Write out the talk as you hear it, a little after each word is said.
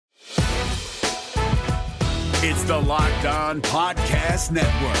It's the Locked On Podcast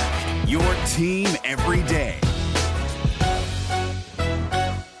Network, your team every day.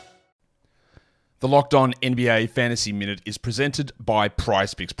 The Locked On NBA Fantasy Minute is presented by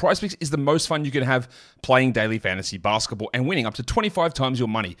PrizePicks. PrizePicks is the most fun you can have playing daily fantasy basketball and winning up to 25 times your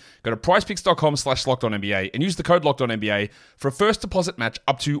money. Go to prizepicks.com/LockedOnNBA and use the code LockedOnNBA for a first deposit match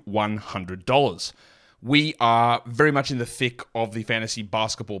up to $100. We are very much in the thick of the fantasy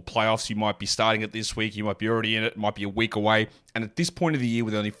basketball playoffs. You might be starting it this week. You might be already in it. It might be a week away. And at this point of the year,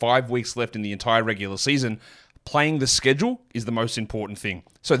 with only 5 weeks left in the entire regular season, playing the schedule is the most important thing.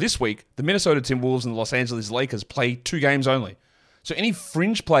 So this week, the Minnesota Timberwolves and the Los Angeles Lakers play 2 games only. So any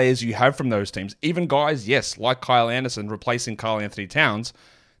fringe players you have from those teams, even guys, yes, like Kyle Anderson replacing Karl Anthony Towns,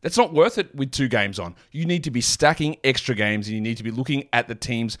 that's not worth it with 2 games on. You need to be stacking extra games, and you need to be looking at the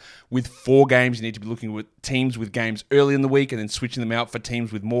teams with 4 games. You need to be looking at teams with games early in the week and then switching them out for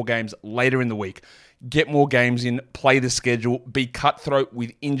teams with more games later in the week. Get more games in, play the schedule, be cutthroat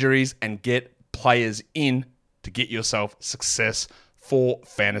with injuries, and get players in to get yourself success for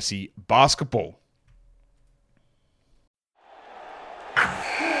fantasy basketball.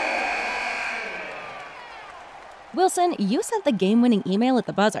 Wilson, you sent the game-winning email at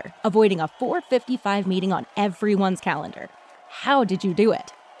the buzzer, avoiding a 4:55 meeting on everyone's calendar. How did you do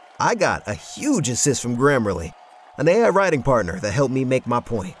it? I got a huge assist from Grammarly, an AI writing partner that helped me make my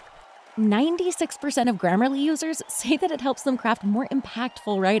point. 96% of Grammarly users say that it helps them craft more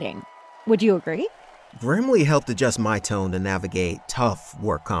impactful writing. Would you agree? Grammarly helped adjust my tone to navigate tough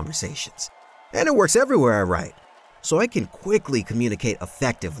work conversations. And it works everywhere I write, so I can quickly communicate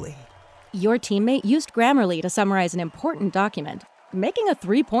effectively. Your teammate used Grammarly to summarize an important document, making a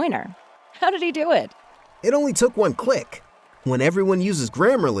 3-pointer. How did he do it? It only took 1 click. When everyone uses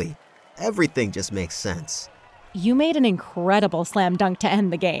Grammarly, everything just makes sense. You made an incredible slam dunk to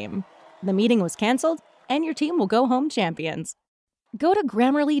end the game. The meeting was canceled, and your team will go home champions. Go to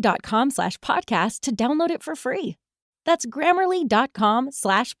Grammarly.com/podcast to download it for free. That's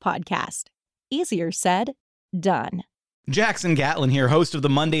Grammarly.com/podcast. Easier said, done. Jackson Gatlin here, host of the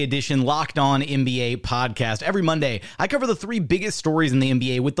Monday edition Locked On NBA podcast. Every Monday, I cover the 3 biggest stories in the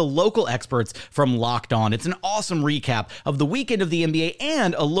NBA with the local experts from Locked On. It's an awesome recap of the weekend of the NBA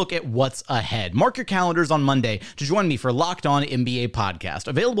and a look at what's ahead. Mark your calendars on Monday to join me for Locked On NBA podcast,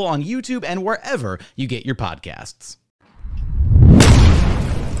 available on YouTube and wherever you get your podcasts.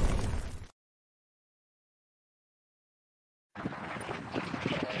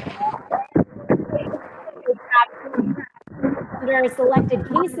 Selected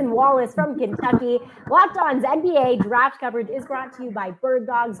Cason Wallace from Kentucky. Locked On's NBA draft coverage is brought to you by Bird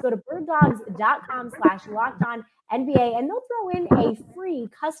Dogs. Go to birddogs.com/LockedOnNBA and they'll throw in a free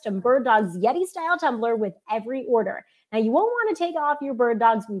custom Bird Dogs Yeti style tumbler with every order. Now you won't want to take off your Bird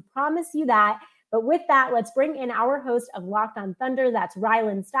Dogs, we promise you that. But with that, let's bring in our host of Locked On Thunder. That's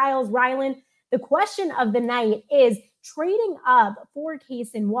Rylan Stiles. Rylan, the question of the night is trading up for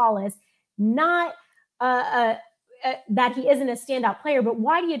Cason Wallace, not that he isn't a standout player, but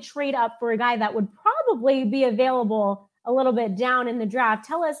why do you trade up for a guy that would probably be available a little bit down in the draft?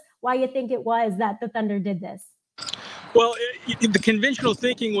 Tell us why you think it was that the Thunder did this. Well, the conventional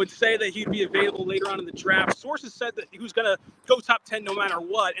thinking would say that he'd be available later on in the draft. Sources said that he was going to go top 10 no matter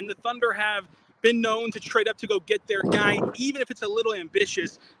what, and the Thunder have been known to trade up to go get their guy, even if it's a little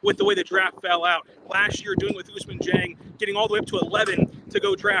ambitious with the way the draft fell out. Last year, doing with Ousmane Dieng, getting all the way up to 11 to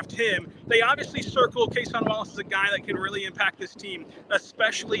go draft him. They obviously circle Cason Wallace as a guy that can really impact this team,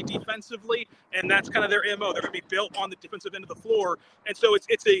 especially defensively, and that's kind of their MO. They're going to be built on the defensive end of the floor. And so it's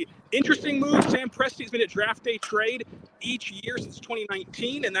a interesting move. Sam Presti's been a draft day trade each year since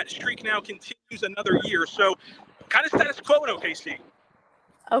 2019, and that streak now continues another year. So kind of status quo in OKC.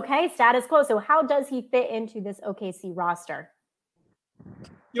 Okay, status quo. So how does he fit into this OKC roster?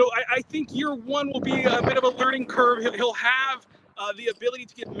 You know, I think year one will be a bit of a learning curve. He'll have the ability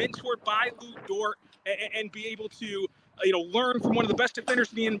to get mentored by Lou Dort and be able to, learn from one of the best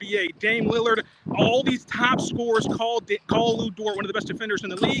defenders in the NBA, Dame Lillard. All these top scorers call Lou Dort one of the best defenders in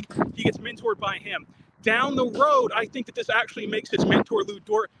the league. He gets mentored by him. Down the road, I think that this actually makes his mentor, Lou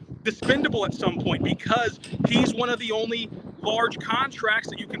Dort, dispendable at some point because he's one of the only large contracts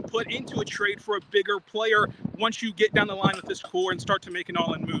that you can put into a trade for a bigger player once you get down the line with this core and start to make an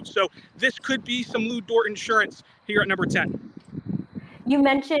all-in move. So this could be some Lou Dort insurance here at number 10. You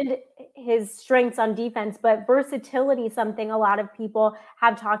mentioned his strengths on defense, but versatility, something a lot of people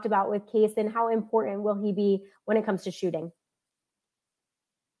have talked about with Cason. How important will he be when it comes to shooting?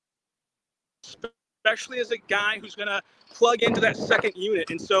 Especially as a guy who's going to plug into that second unit.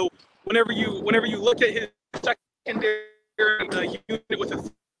 And so whenever you look at his secondary unit with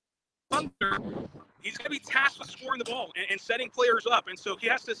the Thunder, he's going to be tasked the ball and setting players up. And so he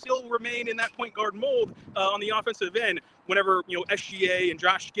has to still remain in that point guard mold on the offensive end whenever, SGA and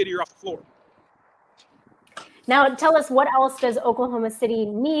Josh Giddey are off the floor. Now, tell us, what else does Oklahoma City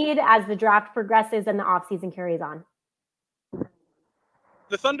need as the draft progresses and the offseason carries on?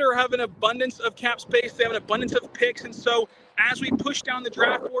 The Thunder have an abundance of cap space. They have an abundance of picks. And so as we push down the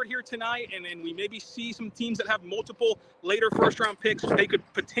draft board here tonight, and we maybe see some teams that have multiple later first-round picks, they could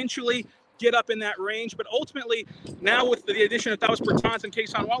potentially get up in that range. But ultimately, now with the addition of Davis Bertans and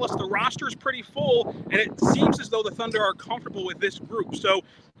Cason Wallace, the roster is pretty full, and it seems as though the Thunder are comfortable with this group. So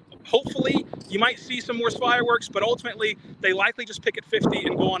hopefully you might see some more fireworks, but ultimately they likely just pick at 50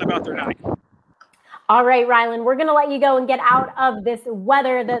 and go on about their night. All right, Rylan, we're going to let you go and get out of this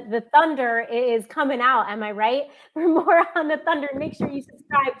weather. The Thunder is coming out. Am I right? For more on the Thunder, make sure you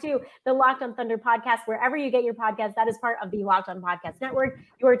subscribe to the Locked on Thunder podcast, wherever you get your podcast. That is part of the Locked on Podcast Network,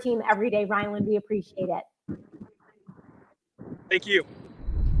 your team every day. Rylan, we appreciate it. Thank you.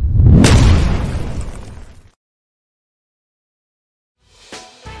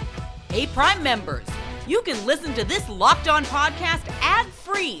 Hey, Prime members, you can listen to this Locked on podcast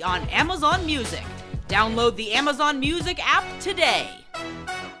ad-free on Amazon Music. Download the Amazon Music app today.